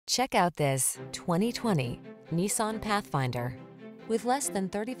Check out this 2020 Nissan Pathfinder. With less than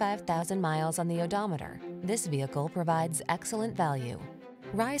 35,000 miles on the odometer, this vehicle provides excellent value.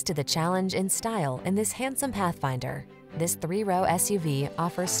 Rise to the challenge in style in this handsome Pathfinder. This 3-row SUV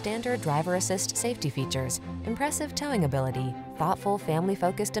offers standard driver assist safety features, impressive towing ability, thoughtful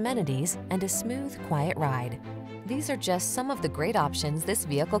family-focused amenities, and a smooth, quiet ride. These are just some of the great options this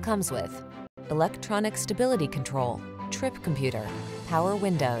vehicle comes with: electronic stability control, trip computer, power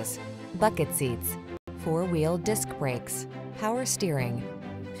windows, bucket seats, 4-wheel disc brakes, power steering.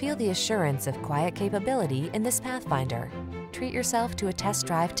 Feel the assurance of quiet capability in this Pathfinder. Treat yourself to a test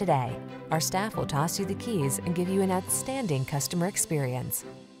drive today. Our staff will toss you the keys and give you an outstanding customer experience.